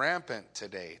 It's rampant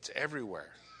today. It's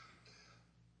everywhere.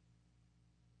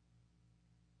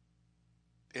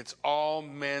 It's all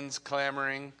mankind's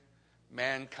clamoring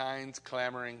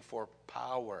for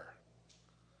power.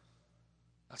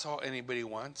 That's all anybody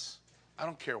wants. I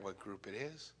don't care what group it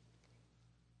is.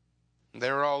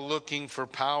 They're all looking for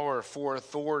power, for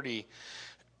authority.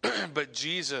 But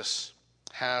Jesus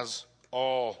has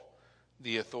all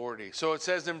the authority. So it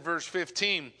says in verse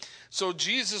 15, so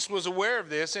Jesus was aware of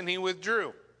this and he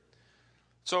withdrew.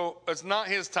 So it's not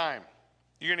his time.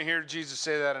 You're going to hear Jesus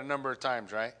say that a number of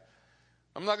times, right?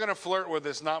 I'm not going to flirt with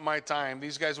it's not my time.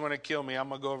 These guys want to kill me. I'm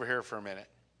going to go over here for a minute.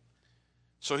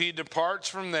 So he departs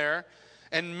from there,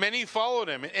 and many followed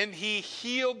him, and he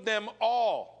healed them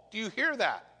all. Do you hear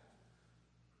that?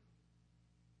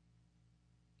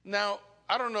 Now,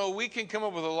 I don't know, we can come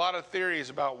up with a lot of theories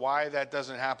about why that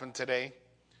doesn't happen today.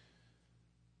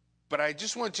 But I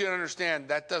just want you to understand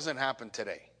that doesn't happen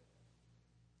today.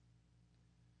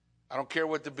 I don't care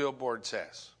what the billboard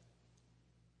says.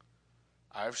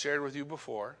 I've shared with you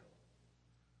before,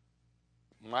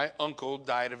 my uncle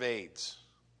died of AIDS.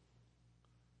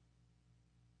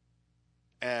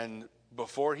 And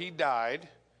before he died,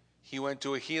 he went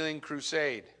to a healing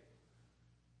crusade.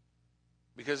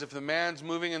 Because if the man's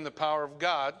moving in the power of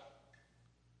God,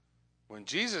 when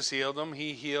Jesus healed them,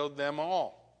 he healed them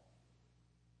all.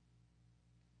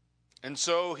 And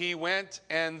so he went,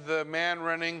 and the man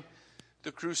running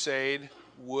the crusade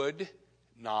would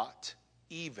not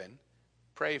even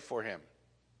pray for him.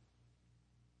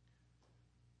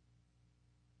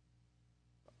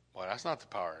 Well, that's not the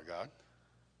power of God.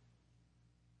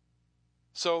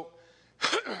 So,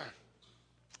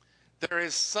 there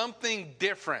is something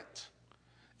different.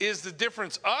 Is the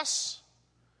difference us?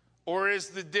 Or is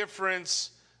the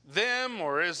difference them?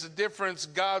 Or is the difference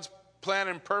God's plan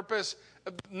and purpose?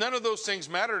 None of those things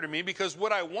matter to me, because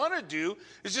what I want to do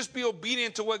is just be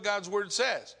obedient to what God's word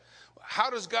says. How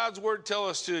does God's word tell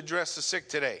us to address the sick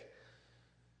today?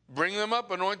 Bring them up,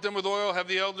 anoint them with oil, have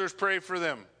the elders pray for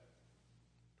them.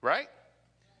 Right?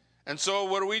 And so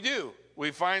what do?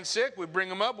 We find sick, we bring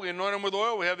them up, we anoint them with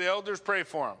oil, we have the elders pray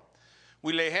for them.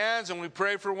 We lay hands and we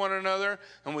pray for one another,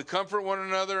 and we comfort one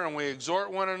another, and we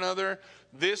exhort one another.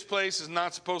 This place is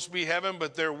not supposed to be heaven,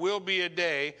 but there will be a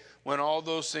day when all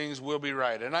those things will be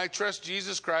right. And I trust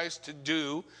Jesus Christ to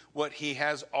do what he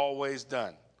has always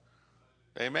done.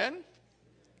 Amen?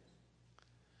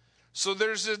 So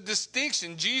there's a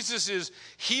distinction. Jesus is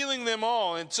healing them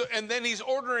all, and then he's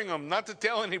ordering them not to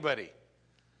tell anybody.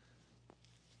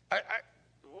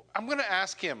 I'm going to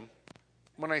ask him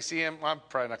when I see him. I'm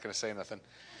probably not going to say nothing.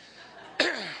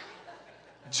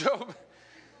 Job,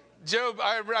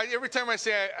 every time I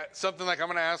say something like I'm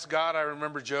going to ask God, I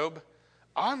remember Job.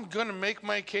 I'm going to make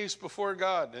my case before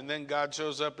God. And then God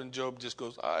shows up and Job just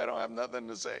goes, I don't have nothing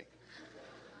to say.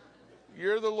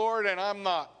 You're the Lord and I'm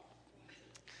not.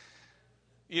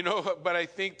 But I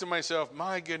think to myself,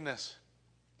 my goodness.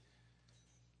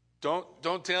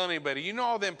 Don't tell anybody.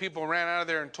 All them people ran out of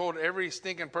there and told every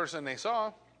stinking person they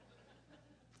saw.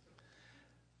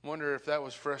 Wonder if that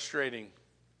was frustrating.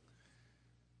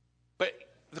 But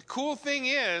the cool thing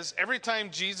is, every time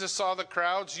Jesus saw the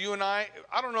crowds, you and I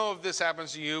don't know if this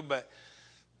happens to you, but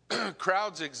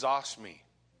crowds exhaust me.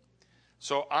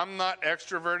 So I'm not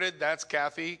extroverted. That's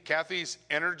Kathy. Kathy's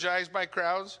energized by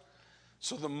crowds.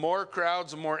 So the more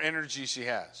crowds, the more energy she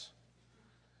has.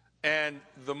 And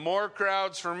the more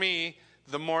crowds for me,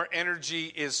 the more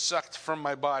energy is sucked from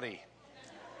my body.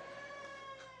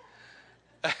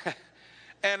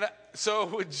 And so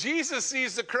when Jesus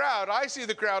sees the crowd, I see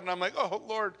the crowd and I'm like, oh,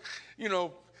 Lord,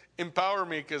 empower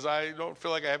me because I don't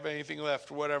feel like I have anything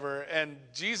left or whatever. And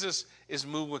Jesus is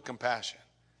moved with compassion,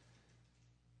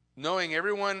 knowing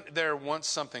everyone there wants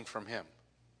something from him.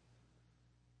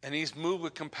 And he's moved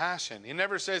with compassion. He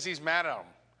never says he's mad at them.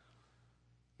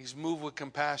 He's moved with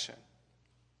compassion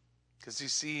because he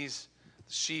sees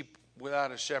the sheep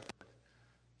without a shepherd.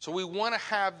 So we want to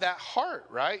have that heart,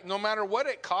 right? No matter what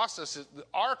it costs us,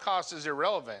 our cost is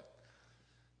irrelevant.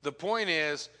 The point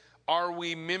is, are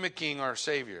we mimicking our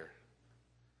Savior?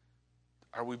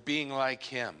 Are we being like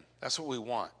him? That's what we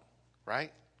want,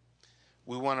 right?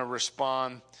 We want to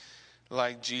respond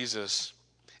like Jesus.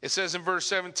 It says in verse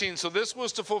 17, so this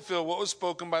was to fulfill what was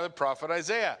spoken by the prophet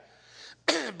Isaiah.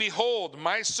 Behold,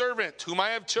 my servant whom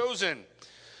I have chosen,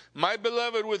 my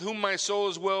beloved with whom my soul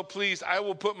is well pleased, I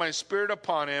will put my spirit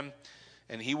upon him,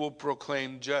 and he will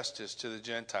proclaim justice to the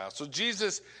Gentiles. So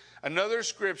Jesus, another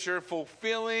scripture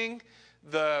fulfilling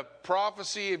the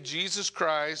prophecy of Jesus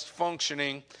Christ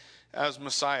functioning as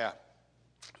Messiah.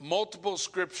 Multiple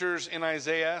scriptures in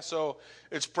Isaiah, so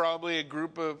it's probably a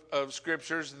group of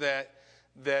scriptures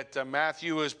that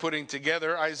Matthew is putting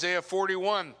together. Isaiah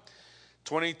 41,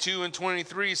 22 and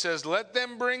 23 says, let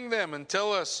them bring them and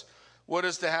tell us what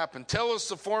is to happen. Tell us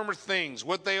the former things,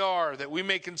 what they are, that we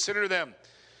may consider them,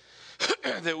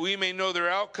 that we may know their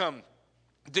outcome.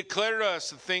 Declare to us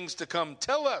the things to come.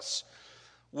 Tell us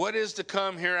what is to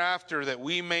come hereafter, that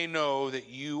we may know that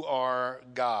you are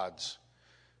gods.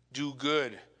 Do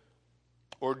good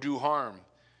or do harm,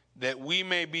 that we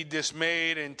may be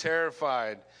dismayed and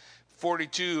terrified.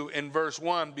 42 in verse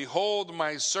 1, behold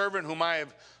my servant whom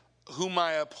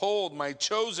I uphold, my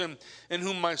chosen, in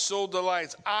whom my soul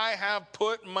delights. I have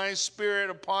put my spirit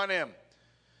upon him.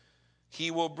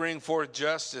 He will bring forth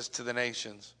justice to the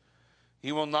nations.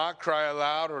 He will not cry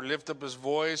aloud or lift up his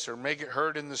voice or make it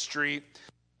heard in the street.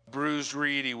 A bruised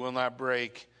reed he will not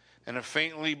break, and a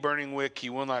faintly burning wick he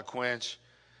will not quench.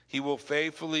 He will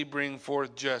faithfully bring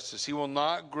forth justice. He will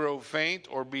not grow faint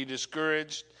or be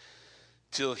discouraged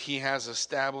till he has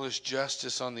established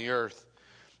justice on the earth,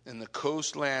 and the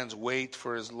coastlands wait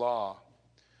for his law.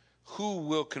 Who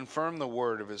will confirm the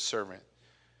word of his servant,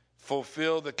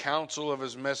 fulfill the counsel of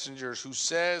his messengers, who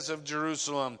says of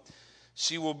Jerusalem,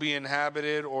 she will be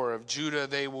inhabited, or of Judah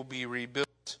they will be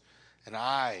rebuilt, and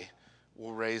I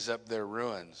will raise up their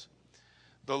ruins.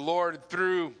 The Lord,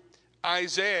 through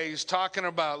Isaiah, he's talking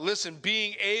about, listen,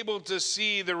 being able to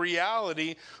see the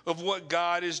reality of what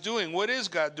God is doing. What is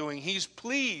God doing? He's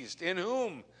pleased. In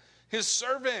whom? His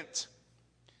servant.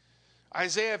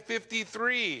 Isaiah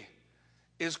 53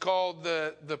 is called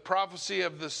the prophecy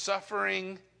of the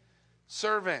suffering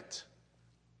servant.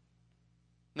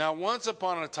 Now, once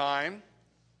upon a time,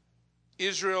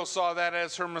 Israel saw that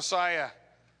as her Messiah.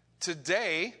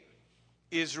 Today,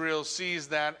 Israel sees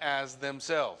that as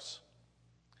themselves.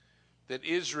 That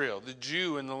Israel, the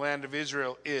Jew in the land of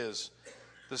Israel, is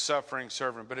the suffering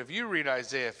servant. But if you read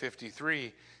Isaiah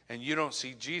 53 and you don't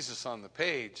see Jesus on the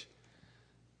page,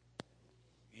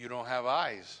 you don't have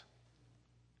eyes.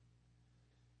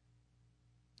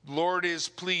 Lord is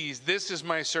pleased. This is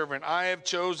my servant. I have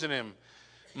chosen him,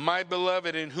 my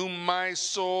beloved, in whom my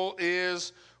soul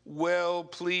is well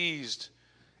pleased.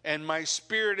 And my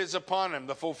spirit is upon him.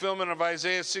 The fulfillment of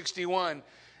Isaiah 61.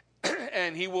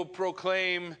 And he will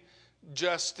proclaim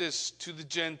justice to the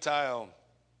Gentile.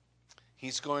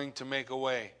 He's going to make a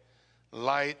way,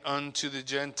 light unto the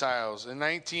Gentiles. In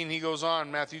 19 he goes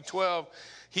on, Matthew 12,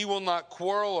 he will not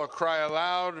quarrel or cry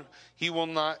aloud. He will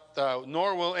not,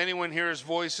 nor will anyone hear his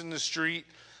voice in the street.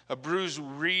 A bruised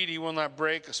reed he will not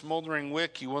break, a smoldering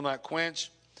wick he will not quench,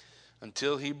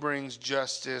 until he brings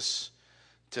justice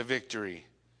to victory.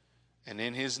 And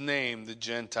in his name the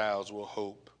Gentiles will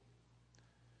hope.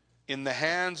 In the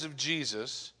hands of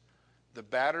Jesus, the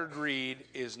battered reed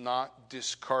is not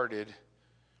discarded,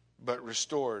 but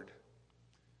restored.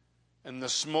 And the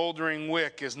smoldering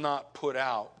wick is not put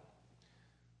out,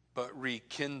 but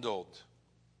rekindled.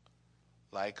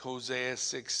 Like Hosea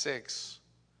 6:6,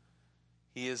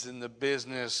 he is in the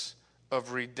business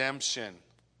of redemption,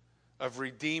 of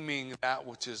redeeming that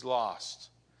which is lost.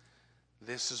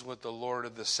 This is what the Lord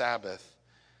of the Sabbath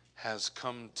has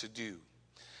come to do.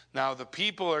 Now the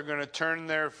people are going to turn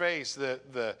their face.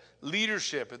 The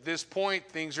leadership, at this point,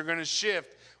 things are going to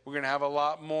shift. we're going to have a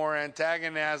lot more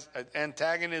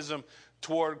antagonism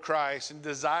toward Christ and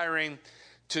desiring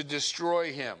to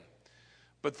destroy him.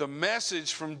 But the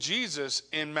message from Jesus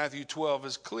in Matthew 12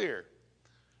 is clear.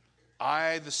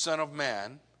 I, the Son of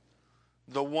Man,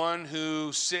 the one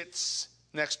who sits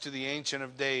next to the Ancient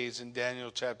of Days in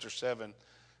Daniel chapter 7,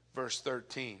 verse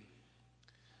 13.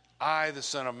 I, the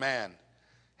Son of Man,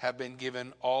 have been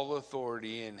given all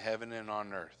authority in heaven and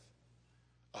on earth.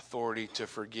 Authority to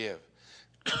forgive,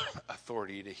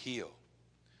 authority to heal,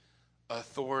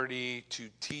 authority to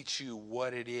teach you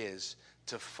what it is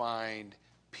to find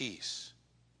peace.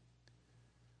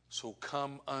 So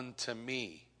come unto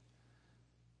me,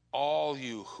 all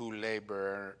you who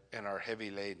labor and are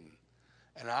heavy laden,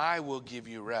 and I will give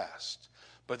you rest.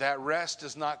 But that rest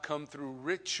does not come through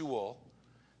ritual.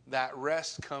 That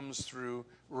rest comes through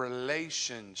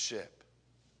relationship.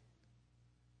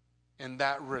 And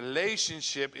that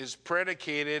relationship is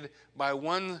predicated by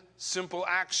one simple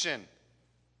action.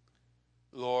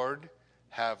 Lord,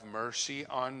 have mercy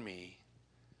on me,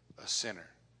 a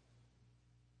sinner.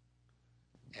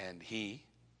 And he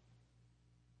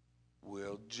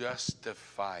will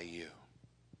justify you.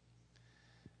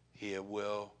 He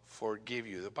will forgive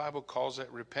you. The Bible calls it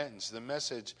repentance. The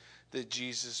message that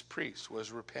Jesus preached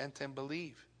was repent and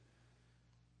believe.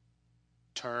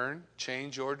 Turn,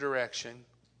 change your direction,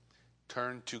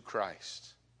 turn to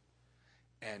Christ,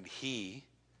 and he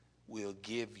will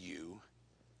give you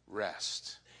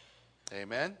rest.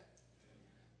 Amen?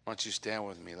 Why don't you stand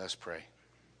with me? Let's pray.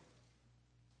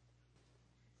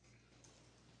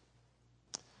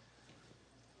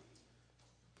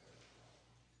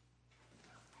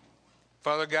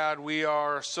 Father God, we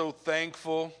are so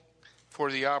thankful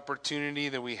for the opportunity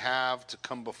that we have to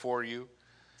come before you.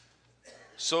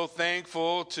 So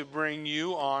thankful to bring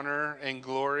you honor and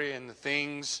glory in the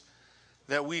things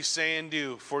that we say and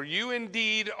do. For you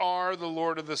indeed are the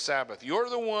Lord of the Sabbath. You're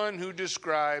the one who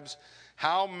describes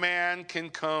how man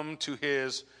can come to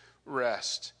his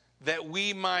rest, that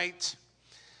we might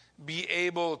be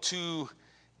able to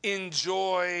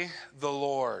enjoy the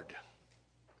Lord,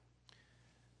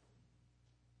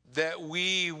 that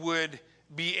we would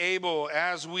be able,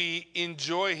 as we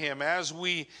enjoy him, as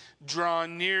we draw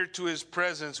near to his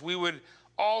presence, we would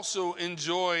also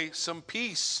enjoy some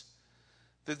peace,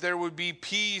 that there would be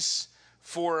peace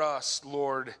for us,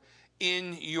 Lord,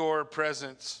 in your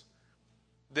presence,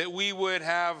 that we would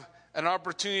have an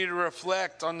opportunity to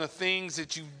reflect on the things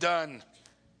that you've done.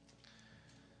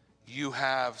 You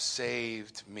have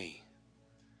saved me.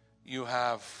 You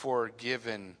have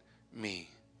forgiven me.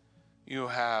 You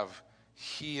have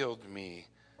healed me.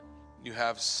 You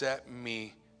have set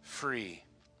me free.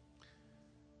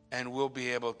 And we'll be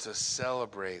able to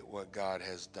celebrate what God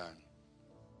has done.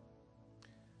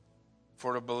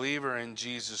 For a believer in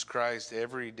Jesus Christ,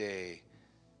 every day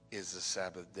is a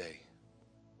Sabbath day.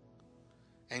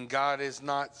 And God is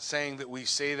not saying that we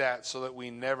say that so that we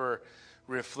never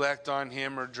reflect on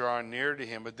him or draw near to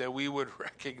him, but that we would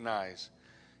recognize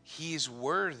he's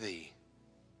worthy.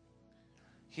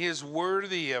 He is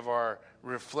worthy of our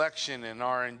reflection and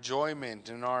our enjoyment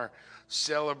and our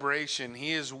celebration.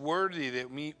 He is worthy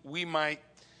that we might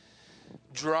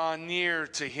draw near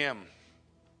to him.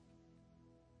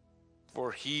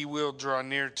 For he will draw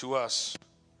near to us.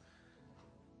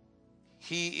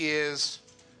 He is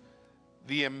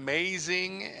the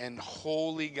amazing and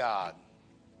holy God.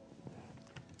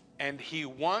 And he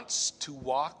wants to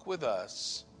walk with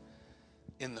us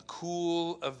in the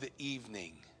cool of the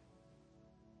evening.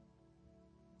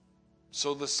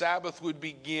 So the Sabbath would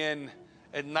begin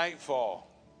at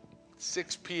nightfall,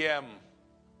 6 p.m.,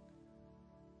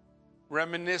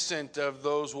 reminiscent of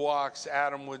those walks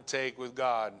Adam would take with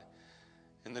God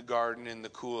in the garden in the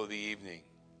cool of the evening.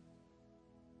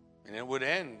 And it would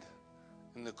end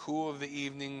in the cool of the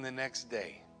evening the next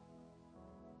day.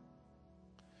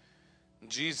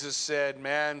 Jesus said,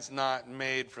 man's not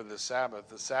made for the Sabbath.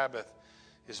 The Sabbath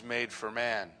is made for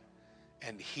man,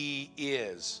 and he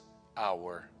is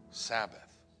our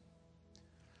Sabbath.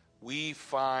 We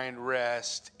find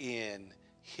rest in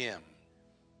him.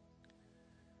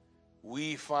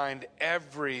 We find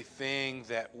everything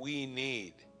that we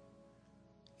need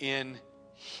in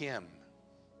him.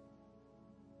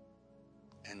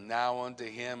 And now unto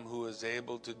him who is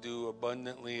able to do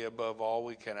abundantly above all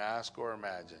we can ask or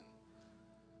imagine,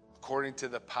 according to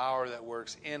the power that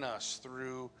works in us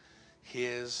through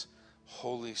his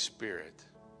Holy Spirit.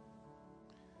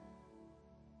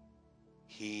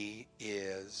 He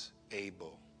is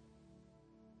able.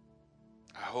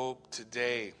 I hope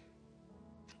today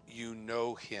you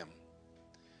know him.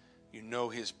 You know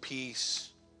his peace.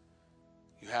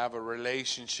 You have a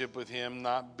relationship with him,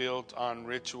 not built on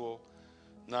ritual,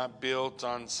 not built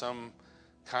on some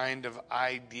kind of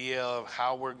idea of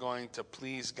how we're going to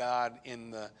please God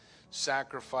in the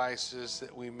sacrifices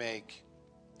that we make,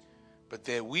 but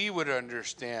that we would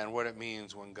understand what it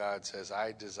means when God says,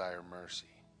 I desire mercy.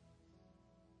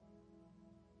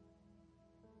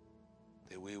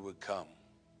 That we would come.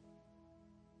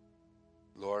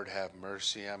 Lord, have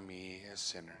mercy on me, a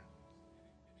sinner.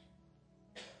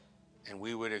 And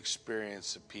we would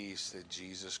experience the peace that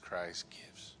Jesus Christ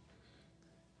gives.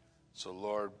 So,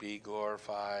 Lord, be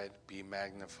glorified, be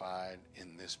magnified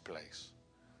in this place.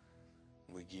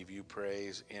 We give you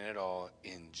praise in it all,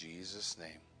 in Jesus'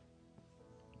 name.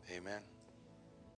 Amen.